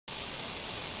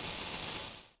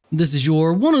This is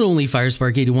your one and only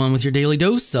FireSpark81 with your daily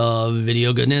dose of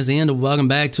video goodness, and welcome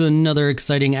back to another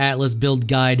exciting Atlas build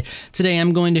guide. Today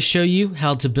I'm going to show you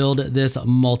how to build this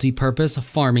multi-purpose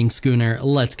farming schooner.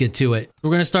 Let's get to it.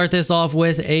 We're going to start this off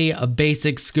with a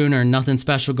basic schooner. Nothing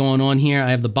special going on here.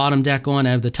 I have the bottom deck on,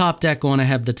 I have the top deck on, I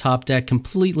have the top deck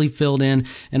completely filled in,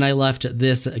 and I left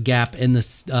this gap in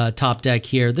this top deck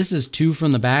here. This is 2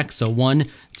 from the back, so 1,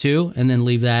 2, and then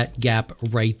leave that gap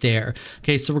right there.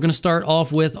 Okay, so we're going to start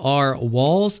off with our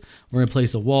walls. We're going to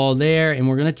place a wall there, and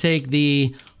we're going to take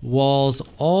the walls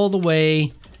all the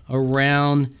way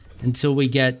around until we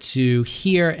get to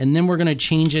here, and then we're going to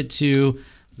change it to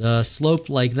the slope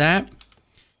like that.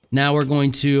 Now we're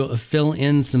going to fill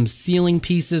in some ceiling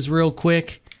pieces real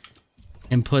quick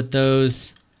and put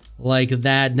those like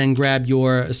that. Then grab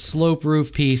your slope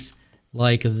roof piece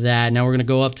like that. Now we're going to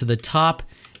go up to the top,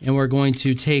 and we're going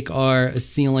to take our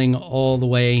ceiling all the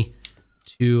way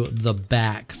to the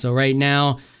back. So right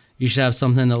now you should have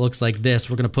something that looks like this.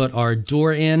 We're going to put our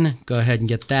door in. Go ahead and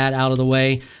get that out of the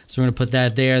way. So we're going to put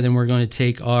that there. Then we're going to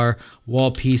take our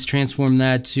wall piece, transform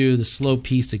that to the slope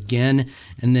piece again,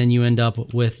 and then you end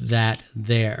up with that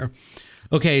there.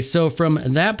 Okay, so from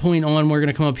that point on, we're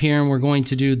going to come up here and we're going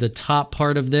to do the top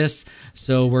part of this.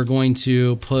 So we're going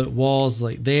to put walls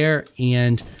like there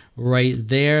and right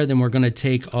there. Then we're going to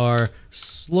take our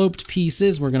sloped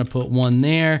pieces. We're going to put one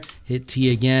there, hit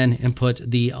T again, and put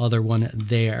the other one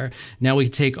there. Now we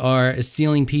take our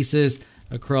ceiling pieces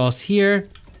across here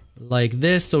like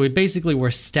this. So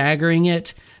we're staggering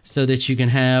it so that you can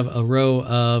have a row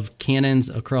of cannons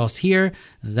across here.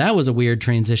 That was a weird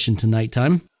transition to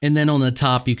nighttime. And then on the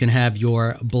top, you can have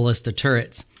your ballista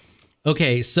turrets.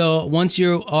 Okay, so once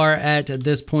you are at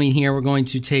this point here, we're going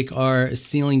to take our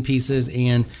ceiling pieces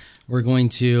and we're going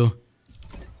to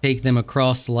take them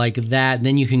across like that.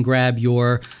 Then you can grab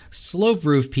your slope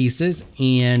roof pieces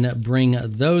and bring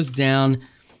those down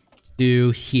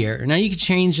to here. Now you can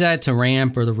change that to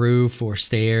ramp or the roof or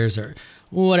stairs or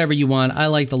whatever you want. I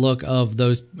like the look of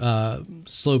those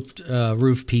sloped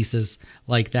roof pieces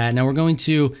like that. Now we're going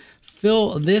to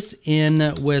fill this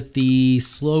in with the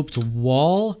sloped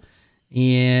wall,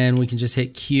 and we can just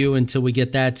hit Q until we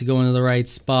get that to go into the right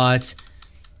spot.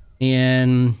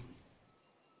 And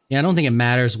yeah, I don't think it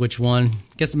matters which one.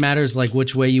 I guess it matters like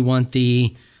which way you want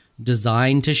the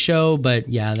design to show, but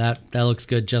yeah, that looks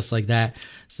good just like that.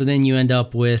 So then you end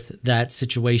up with that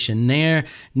situation there.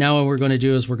 Now what we're going to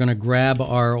do is we're going to grab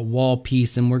our wall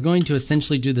piece and we're going to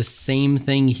essentially do the same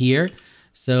thing here.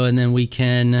 So, and then we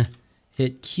can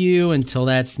hit Q until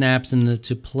that snaps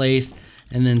into place,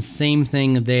 and then same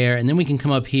thing there. And then we can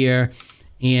come up here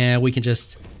and we can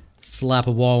just slap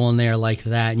a wall on there like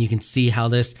that, and you can see how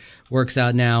this works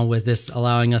out now with this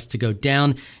allowing us to go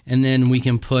down, and then we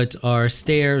can put our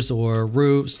stairs or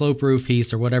roof, slope roof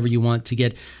piece or whatever you want to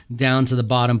get down to the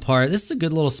bottom part. This is a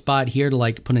good little spot here to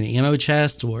like put an ammo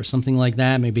chest or something like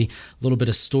that, maybe a little bit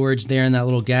of storage there in that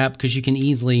little gap, because you can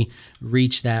easily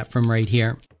reach that from right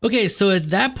here. Okay, so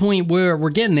at that point we're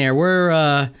getting there.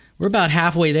 We're about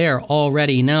halfway there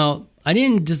already. Now I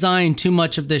didn't design too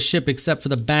much of this ship except for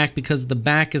the back, because the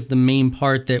back is the main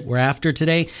part that we're after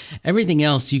today. Everything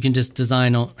else you can just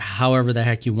design however the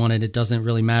heck you want it. It doesn't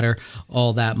really matter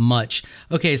all that much.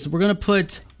 Okay, so we're going to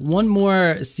put one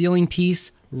more ceiling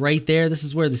piece right there. This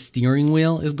is where the steering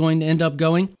wheel is going to end up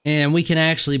going, and we can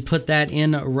actually put that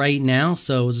in right now.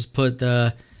 So we'll just put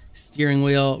the steering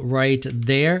wheel right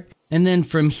there. And then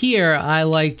from here, I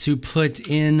like to put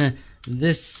in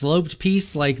this sloped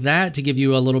piece like that to give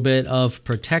you a little bit of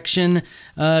protection,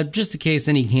 just in case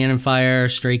any cannon fire,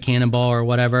 stray cannonball or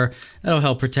whatever. That'll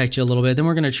help protect you a little bit. Then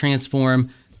we're going to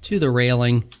transform to the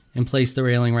railing and place the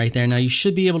railing right there. Now you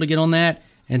should be able to get on that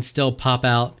and still pop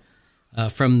out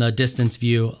from the distance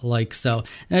view like so.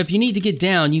 Now if you need to get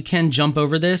down, you can jump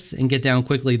over this and get down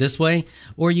quickly this way,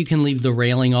 or you can leave the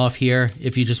railing off here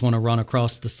if you just want to run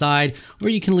across the side, or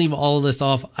you can leave all of this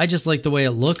off. I just like the way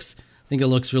it looks. I think it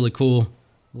looks really cool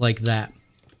like that.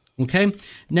 Okay,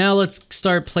 now let's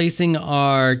start placing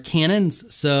our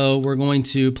cannons. So we're going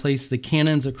to place the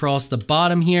cannons across the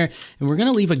bottom here, and we're going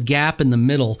to leave a gap in the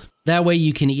middle. That way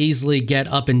you can easily get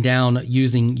up and down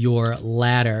using your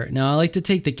ladder. Now I like to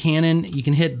take the cannon. You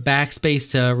can hit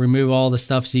backspace to remove all the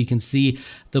stuff so you can see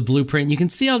the blueprint. You can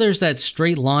see how there's that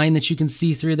straight line that you can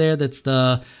see through there. That's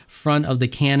the front of the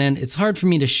cannon. It's hard for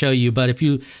me to show you, but if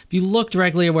you look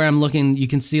directly at where I'm looking, you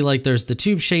can see like there's the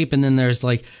tube shape, and then there's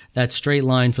like that straight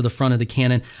line for the front of the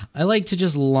cannon. I like to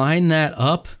just line that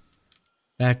up,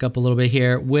 back up a little bit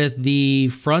here, with the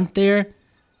front there.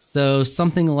 So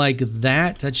something like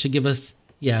that, that should give us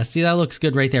Yeah, see, that looks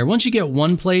good right there. Once you get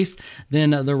one place, then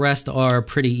the rest are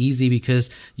pretty easy because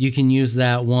you can use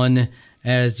that one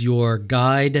as your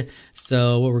guide.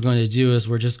 So what we're going to do is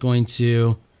we're just going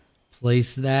to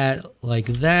place that like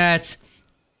that.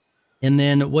 And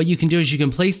then what you can do is you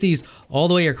can place these all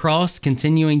the way across,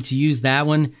 continuing to use that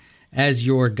one as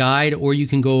your guide, or you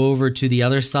can go over to the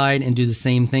other side and do the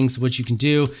same thing. So what you can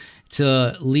do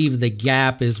to leave the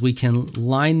gap is we can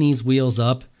line these wheels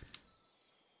up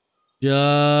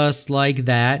just like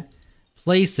that.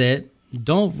 Place it.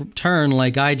 Don't turn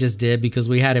like I just did because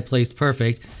we had it placed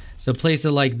perfect. So place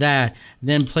it like that.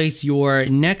 Then place your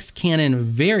next cannon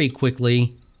very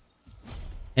quickly.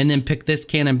 And then pick this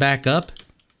cannon back up.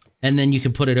 And then you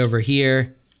can put it over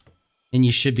here. And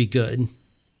you should be good.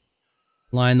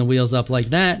 Line the wheels up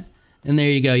like that. And there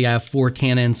you go. You have 4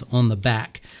 cannons on the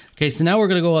back. Okay, so now we're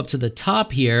going to go up to the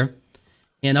top here.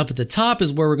 And up at the top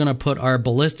is where we're going to put our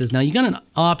ballistas. Now, you got an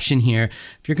option here.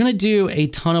 If you're going to do a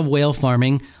ton of whale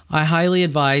farming, I highly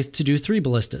advise to do 3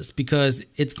 ballistas because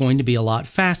it's going to be a lot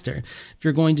faster. If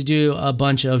you're going to do a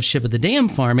bunch of ship of the dam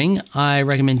farming, I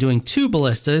recommend doing 2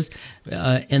 ballistas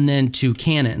and then 2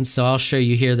 cannons. So I'll show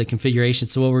you here the configuration.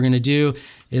 So what we're going to do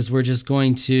is we're just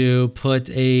going to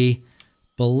put a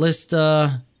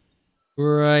ballista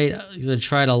right. I'm going to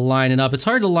try to line it up. It's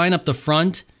hard to line up the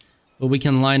front, but we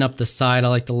can line up the side. I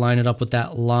like to line it up with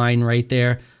that line right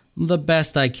there the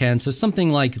best I can. So something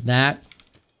like that.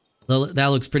 That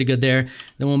looks pretty good there.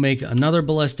 Then we'll make another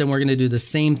ballista and we're going to do the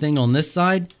same thing on this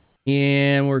side.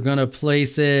 And we're going to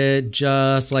place it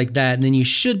just like that. And then you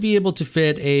should be able to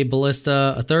fit a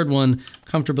ballista, a third one,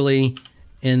 comfortably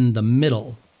in the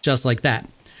middle, just like that.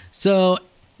 So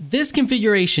this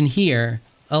configuration here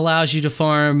allows you to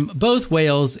farm both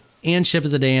whales and ship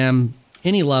of the dam,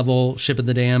 any level ship of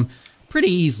the dam, pretty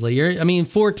easily. I mean,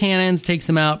 4 cannons takes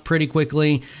them out pretty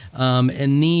quickly,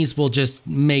 and these will just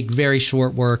make very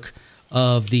short work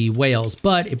of the whales.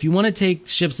 But if you want to take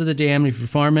ships of the dam, if you're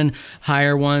farming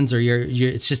higher ones or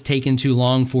it's just taking too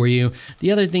long for you,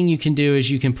 the other thing you can do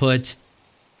is you can put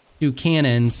 2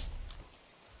 cannons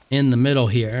in the middle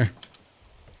here,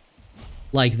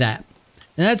 like that.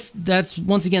 And that's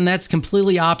once again, that's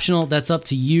completely optional. That's up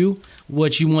to you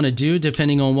what you want to do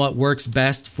depending on what works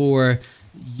best for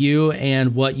you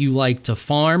and what you like to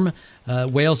farm.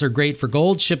 Whales are great for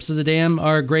gold. Ships of the dam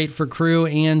are great for crew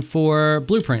and for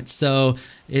blueprints. So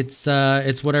it's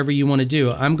whatever you want to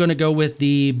do. I'm going to go with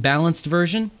the balanced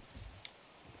version,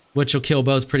 which will kill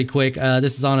both pretty quick.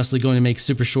 This is honestly going to make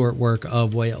super short work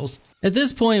of whales. At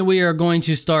this point, we are going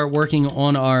to start working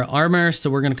on our armor. So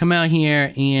we're going to come out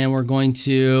here and we're going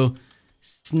to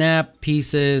snap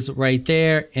pieces right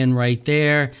there and right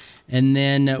there. And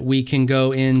then we can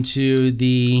go into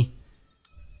the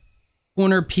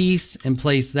corner piece and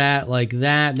place that like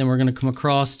that. Then we're going to come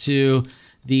across to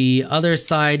the other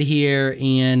side here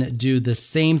and do the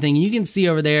same thing. You can see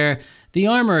over there, the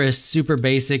armor is super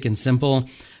basic and simple.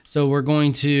 So we're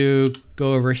going to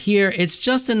go over here. It's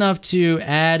just enough to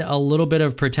add a little bit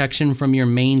of protection from your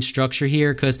main structure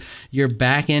here because your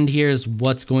back end here is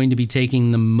what's going to be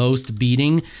taking the most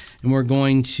beating. And we're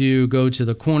going to go to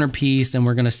the corner piece and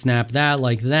we're going to snap that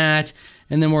like that.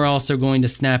 And then we're also going to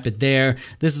snap it there.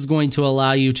 This is going to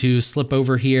allow you to slip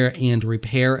over here and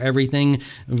repair everything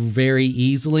very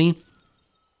easily.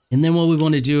 And then what we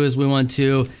want to do is we want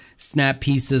to snap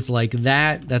pieces like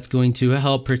that. That's going to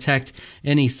help protect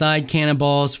any side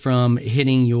cannonballs from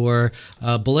hitting your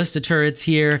ballista turrets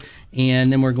here.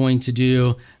 And then we're going to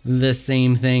do the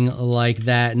same thing like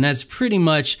that. And that's pretty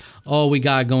much all we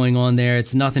got going on there.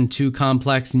 It's nothing too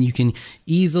complex and you can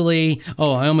easily,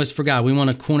 oh, I almost forgot. We want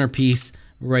a corner piece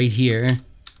right here.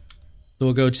 So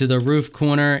we'll go to the roof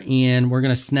corner and we're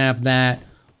going to snap that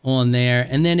on there.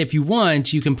 And then if you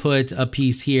want, you can put a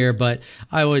piece here, but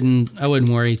I wouldn't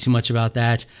worry too much about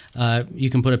that.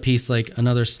 You can put a piece like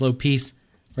another slope piece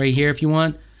right here if you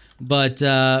want. But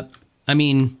I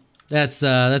mean, that's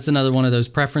another one of those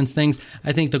preference things.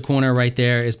 I think the corner right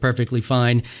there is perfectly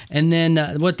fine. And then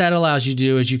what that allows you to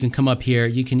do is you can come up here,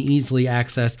 you can easily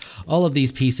access all of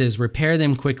these pieces, repair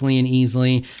them quickly and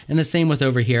easily. And the same with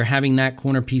over here, having that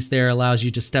corner piece there allows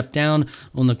you to step down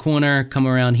on the corner, come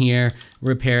around here,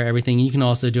 repair everything. You can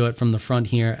also do it from the front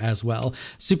here as well.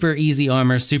 Super easy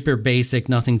armor, super basic,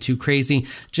 nothing too crazy.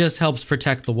 Just helps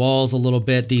protect the walls a little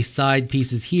bit. These side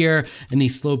pieces here and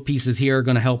these slope pieces here are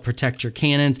going to help protect your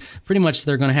cannons. Pretty much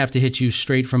they're going to have to hit you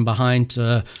straight from behind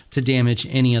to damage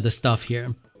any of the stuff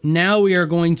here. now we are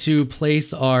going to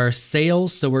place our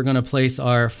sails. So we're going to place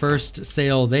our first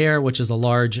sail there, which is a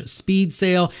large speed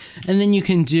sail. And then you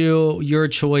can do your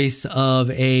choice of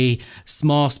a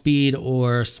small speed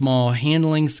or small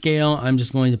handling scale. I'm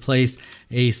just going to place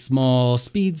a small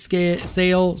speed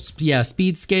sail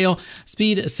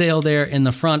there in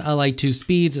the front. I like 2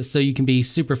 speeds so you can be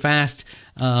super fast.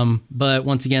 But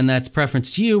once again, that's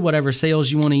preference to you. Whatever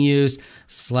sails you want to use,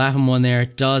 slap them on there.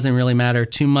 It doesn't really matter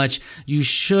too much. You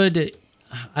should,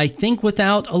 I think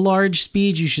without a large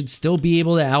speed, you should still be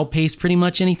able to outpace pretty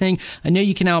much anything. I know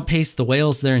you can outpace the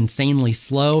whales. They're insanely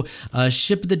slow.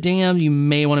 Ship of the Damned, you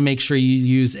may want to make sure you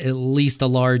use at least a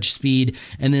large speed.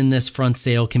 And then this front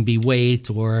sail can be weight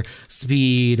or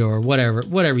speed or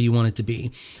whatever you want it to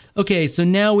be. Okay, so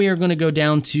now we are going to go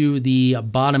down to the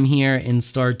bottom here and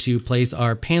start to place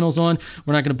our panels on.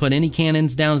 We're not going to put any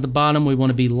cannons down to the bottom. We want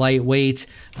to be lightweight.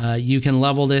 You can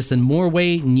level this and more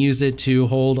weight and use it to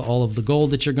hold all of the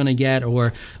gold that you're going to get,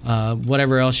 or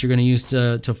whatever else you're going to use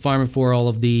to farm it for. All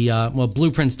of the, well,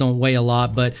 blueprints don't weigh a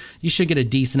lot, but you should get a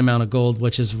decent amount of gold,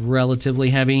 which is relatively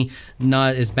heavy.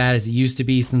 Not as bad as it used to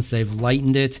be since they've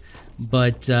lightened it.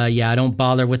 But yeah, I don't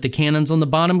bother with the cannons on the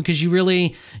bottom because you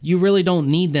really don't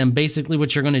need them. Basically,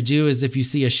 what you're going to do is if you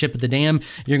see a ship of the Damned,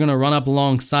 you're going to run up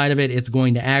alongside of it. It's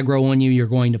going to aggro on you. You're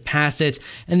going to pass it,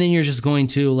 and then you're just going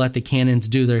to let the cannons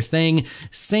do their thing.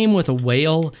 Same with a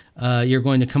whale. You're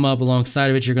going to come up alongside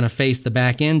of it. You're going to face the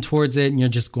back end towards it, and you're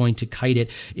just going to kite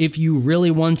it. If you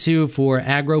really want to, for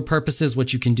aggro purposes,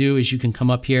 what you can do is you can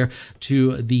come up here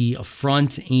to the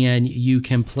front and you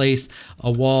can place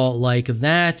a wall like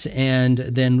that, and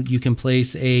then you can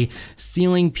place a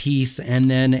ceiling piece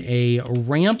and then a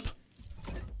ramp.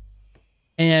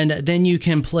 And then you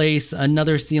can place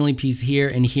another ceiling piece here,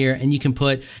 and you can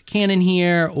put cannon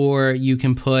here, or you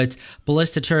can put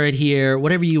ballista turret here,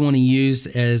 whatever you want to use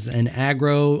as an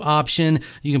aggro option.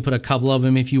 You can put a couple of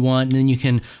them if you want, and then you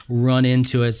can run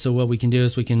into it. So what we can do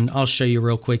is I'll show you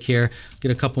real quick here, get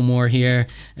a couple more here.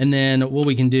 And then what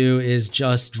we can do is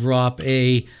just drop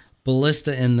a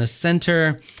ballista in the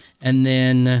center and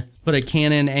then put a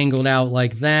cannon angled out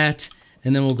like that.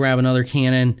 And then we'll grab another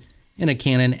cannon and a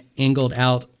cannon angled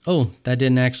out. Oh, that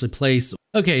didn't actually place.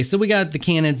 Okay, so we got the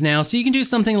cannons now. So you can do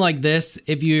something like this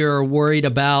if you're worried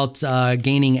about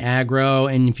gaining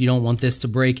aggro, and if you don't want this to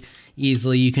break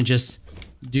easily, you can just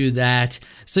do that.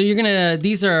 So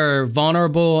these are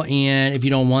vulnerable, and if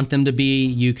you don't want them to be,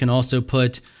 you can also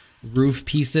put roof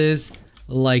pieces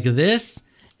like this,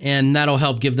 and that'll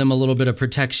help give them a little bit of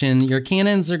protection. Your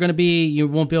cannons are going to be, you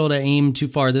won't be able to aim too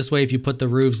far this way if you put the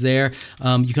roofs there.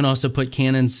 You can also put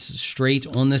cannons straight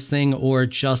on this thing or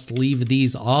just leave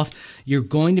these off. You're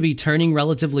going to be turning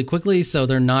relatively quickly, so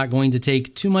they're not going to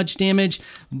take too much damage,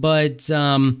 but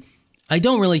I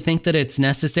don't really think that it's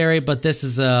necessary, but this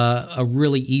is a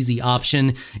really easy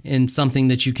option and something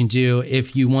that you can do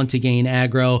if you want to gain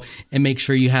aggro and make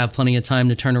sure you have plenty of time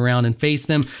to turn around and face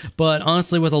them. But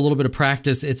honestly, with a little bit of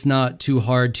practice, it's not too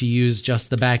hard to use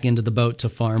just the back end of the boat to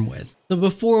farm with. So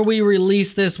before we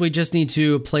release this, we just need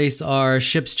to place our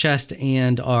ship's chest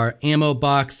and our ammo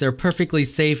box. They're perfectly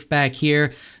safe back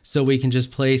here, so we can just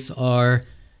place our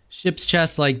ship's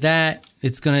chest like that.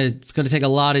 It's gonna take a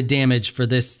lot of damage for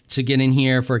this to get in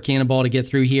here, for a cannonball to get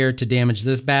through here to damage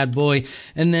this bad boy.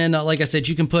 And then, like I said,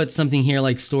 you can put something here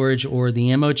like storage or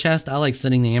the ammo chest. I like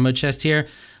setting the ammo chest here.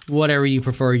 Whatever you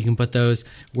prefer, you can put those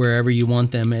wherever you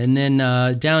want them. And then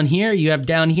down here, you have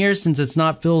down here, since it's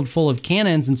not filled full of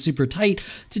cannons and super tight,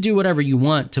 to do whatever you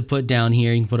want to put down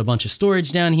here. You can put a bunch of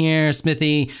storage down here,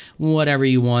 smithy, whatever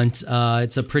you want.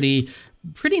 It's a pretty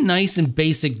nice and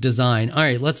basic design. All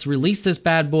right, let's release this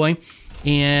bad boy,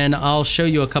 and I'll show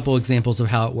you a couple examples of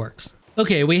how it works.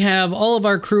 Okay, we have all of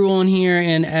our crew on here,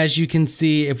 and as you can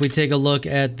see, if we take a look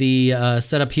at the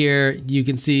setup here, you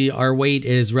can see our weight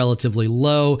is relatively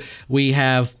low. We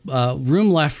have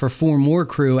room left for 4 more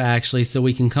crew, actually, so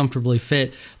we can comfortably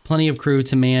fit plenty of crew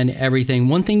to man everything.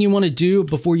 One thing you want to do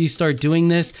before you start doing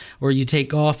this, or you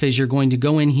take off, is you're going to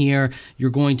go in here, you're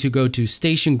going to go to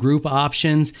station group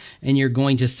options, and you're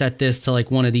going to set this to like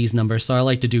one of these numbers. So I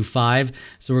like to do 5.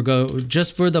 So we'll go,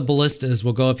 just for the ballistas,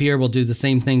 we'll go up here, we'll do the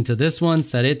same thing to this one,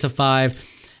 set it to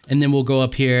 5. And then we'll go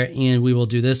up here and we will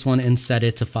do this one and set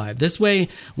it to 5. This way,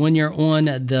 when you're on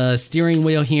the steering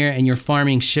wheel here and you're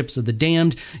farming ships of the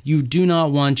damned, you do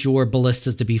not want your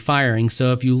ballistas to be firing.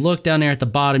 So if you look down there at the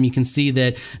bottom, you can see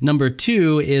that number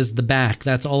 2 is the back.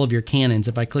 That's all of your cannons.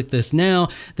 If I click this now,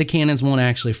 the cannons won't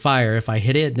actually fire. If I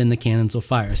hit it, then the cannons will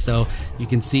fire. So you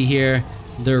can see here,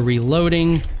 they're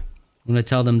reloading. I'm going to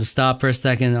tell them to stop for a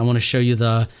second. I want to show you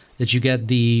that you get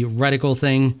the reticle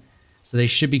thing. So they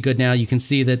should be good now. You can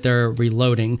see that they're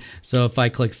reloading. So if I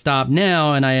click stop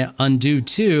now and I undo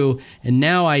 2 and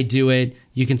now I do it,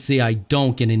 you can see I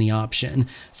don't get any option.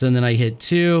 So then I hit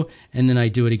 2 and then I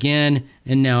do it again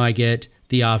and now I get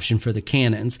the option for the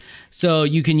cannons. So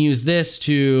you can use this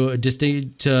to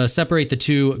separate the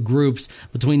two groups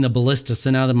between the ballistas.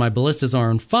 So now that my ballistas are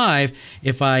on 5,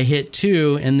 if I hit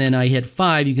 2 and then I hit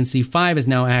 5, you can see 5 is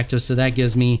now active. So that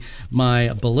gives me my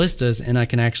ballistas and I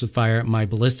can actually fire my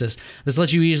ballistas. This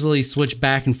lets you easily switch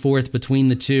back and forth between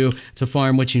the two to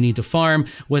farm what you need to farm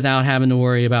without having to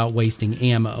worry about wasting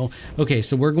ammo. Okay,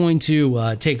 so we're going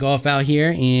to take off out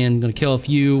here and I'm going to kill a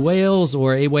few whales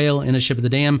or a whale in a ship of the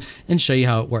dam and show you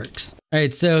how it works. All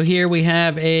right, so here we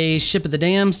have a ship of the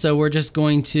dam. So we're just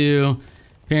going to,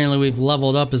 apparently we've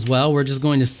leveled up as well. We're just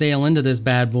going to sail into this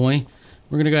bad boy.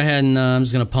 We're going to go ahead and I'm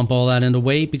just going to pump all that into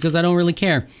weight because I don't really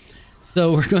care.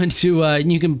 So we're going to,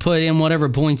 you can put in whatever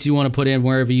points you want to put in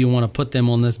wherever you want to put them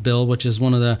on this build, which is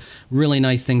one of the really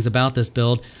nice things about this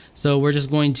build. So we're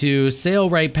just going to sail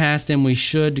right past him. We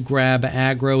should grab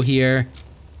aggro here.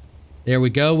 There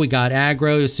we go. We got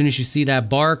aggro. As soon as you see that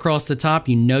bar across the top,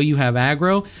 you know you have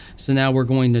aggro. So now we're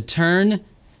going to turn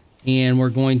and we're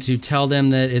going to tell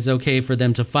them that it's okay for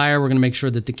them to fire. We're going to make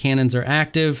sure that the cannons are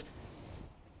active,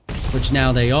 which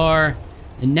now they are.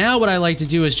 And now what I like to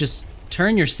do is just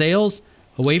turn your sails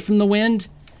away from the wind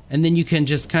and then you can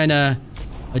just kind of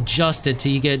adjust it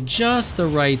till you get just the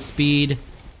right speed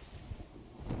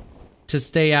to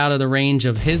stay out of the range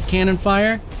of his cannon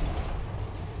fire.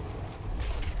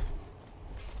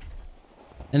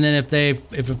 And then if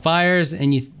it fires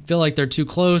and you feel like they're too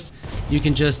close, you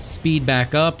can just speed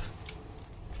back up.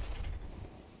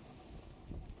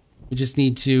 We just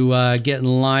need to get in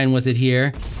line with it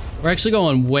here. We're actually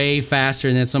going way faster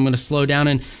than this, so I'm going to slow down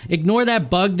and ignore that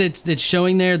bug that's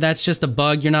showing there. That's just a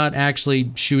bug. You're not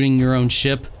actually shooting your own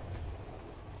ship.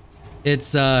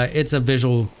 It's a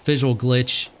visual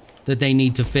glitch that they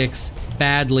need to fix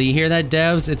badly. You hear that,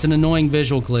 devs? It's an annoying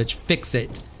visual glitch. Fix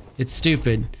it. It's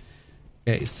stupid.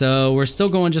 Okay, so we're still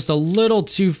going just a little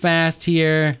too fast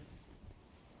here.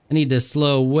 I need to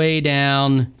slow way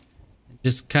down.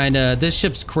 Just kind of, this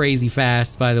ship's crazy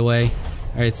fast, by the way.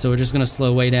 All right, so we're just going to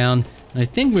slow way down. And I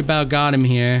think we about got him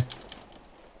here.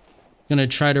 Going to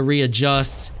try to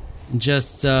readjust and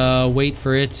just wait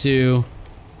for it to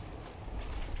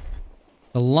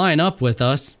line up with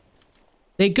us.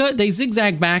 They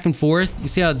zigzag back and forth. You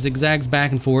see how it zigzags back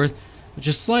and forth, which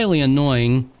is slightly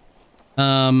annoying.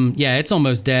 Yeah, it's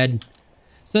almost dead.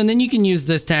 So then you can use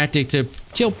this tactic to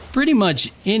kill pretty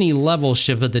much any level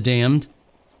ship of the damned.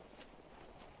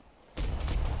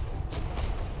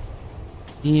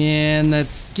 And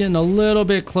that's getting a little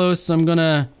bit close, so I'm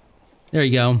gonna, there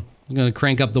you go. I'm gonna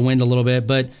crank up the wind a little bit,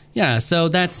 but yeah, so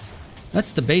that's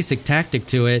the basic tactic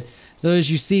to it. So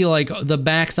as you see, like the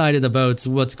backside of the boat's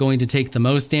what's going to take the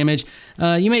most damage.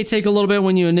 You may take a little bit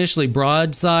when you initially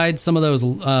broadside some of those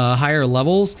higher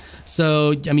levels.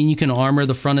 So, I mean, you can armor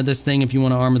the front of this thing if you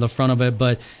want to armor the front of it,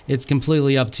 but it's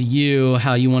completely up to you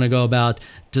how you want to go about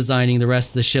designing the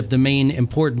rest of the ship. The main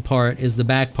important part is the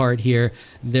back part here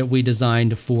that we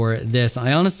designed for this.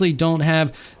 I honestly don't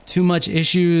have too much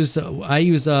issues. I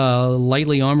use a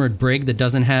lightly armored brig that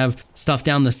doesn't have stuff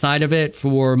down the side of it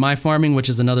for my farming, which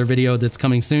is another video that's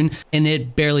coming soon, and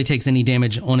it barely takes any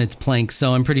damage on its planks.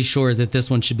 So I'm pretty sure that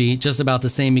this one should be just about the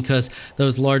same, because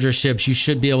those larger ships, you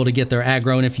should be able to get their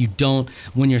aggro, and if you don't,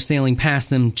 when you're sailing past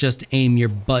them, just aim your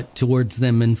butt towards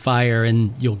them and fire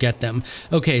and you'll get them.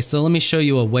 Okay, so let me show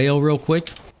you a whale real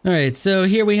quick. All right, so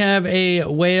here we have a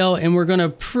whale, and we're gonna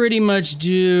pretty much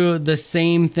do the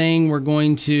same thing. We're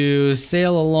going to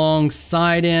sail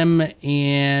alongside him,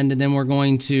 and then we're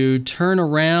going to turn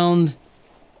around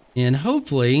and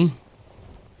hopefully,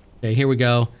 okay, here we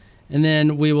go. And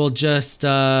then we will just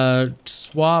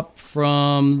swap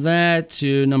from that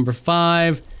to number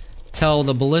 5, tell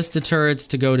the ballista turrets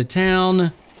to go to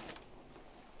town.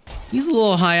 He's a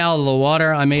little high out of the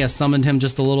water. I may have summoned him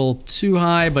just a little too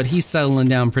high, but he's settling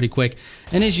down pretty quick.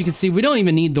 And as you can see, we don't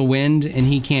even need the wind, and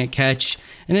he can't catch.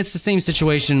 And it's the same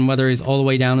situation whether he's all the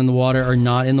way down in the water or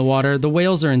not in the water. The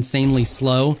whales are insanely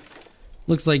slow.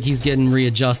 Looks like he's getting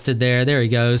readjusted there. There he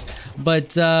goes.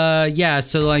 But yeah,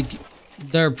 so like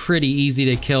they're pretty easy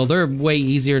to kill. They're way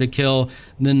easier to kill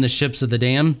than the ships of the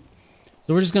dam.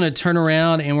 So we're just going to turn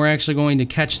around, and we're actually going to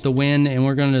catch the wind, and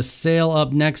we're going to sail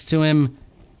up next to him.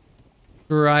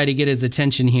 Try to get his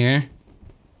attention here.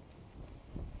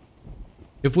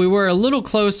 If we were a little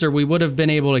closer, we would have been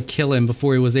able to kill him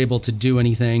before he was able to do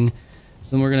anything.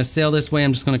 So we're going to sail this way.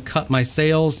 I'm just going to cut my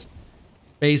sails,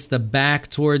 face the back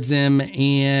towards him,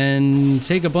 and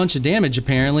take a bunch of damage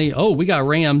apparently. Oh, we got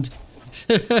rammed.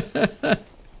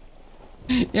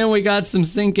 And we got some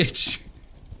sinkage.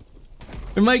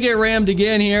 We might get rammed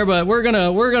again here, but we're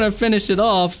gonna finish it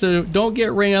off. So don't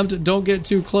get rammed, don't get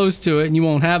too close to it, and you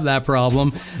won't have that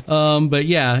problem. But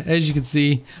yeah, as you can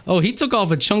see, oh, he took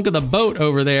off a chunk of the boat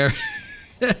over there.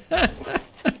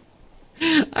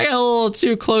 I got a little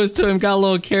too close to him, got a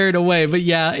little carried away, but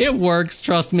yeah, it works,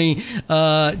 trust me.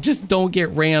 Just don't get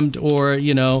rammed or,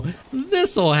 you know,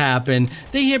 this'll happen.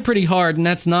 They hit pretty hard, and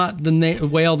that's not the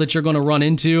whale that you're going to run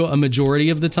into a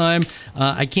majority of the time.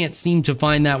 I can't seem to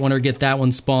find that one or get that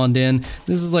one spawned in.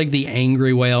 This is like the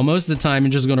angry whale. Most of the time,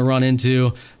 you're just going to run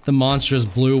into the monstrous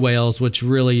blue whales, which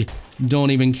really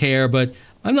don't even care, but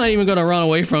I'm not even going to run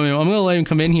away from him. I'm going to let him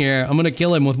come in here. I'm going to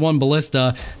kill him with one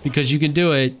ballista because you can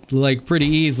do it, like, pretty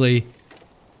easily.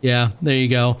 Yeah, there you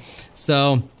go.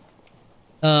 So,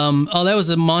 oh, that was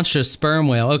a monstrous sperm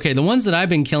whale. Okay, the ones that I've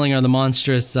been killing are the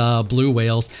monstrous blue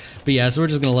whales. But yeah, so we're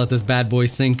just going to let this bad boy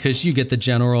sink because you get the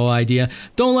general idea.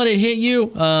 Don't let it hit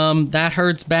you. That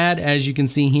hurts bad. As you can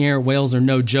see here, whales are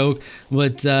no joke.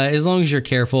 But as long as you're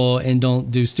careful and don't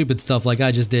do stupid stuff like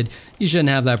I just did, you shouldn't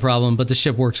have that problem. But the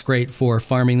ship works great for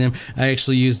farming them. I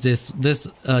actually used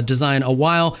this design a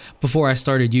while before I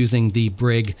started using the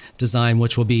brig design,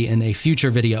 which will be in a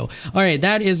future video. All right,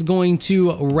 that is going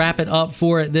to wrap it up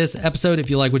for this episode.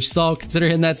 If you like what you saw, consider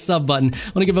hitting that sub button. I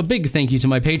want to give a big thank you to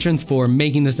my patrons for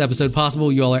making this episode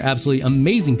possible. You all are absolutely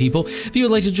amazing people. If you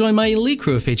would like to join my elite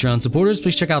crew of Patreon supporters,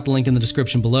 please check out the link in the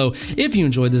description below. If you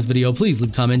enjoyed this video, please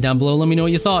leave a comment down below. Let me know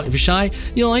what you thought. If you're shy,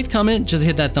 you don't like to comment, just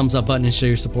hit that thumbs up button and show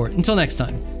your support. Until next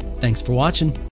time, thanks for watching.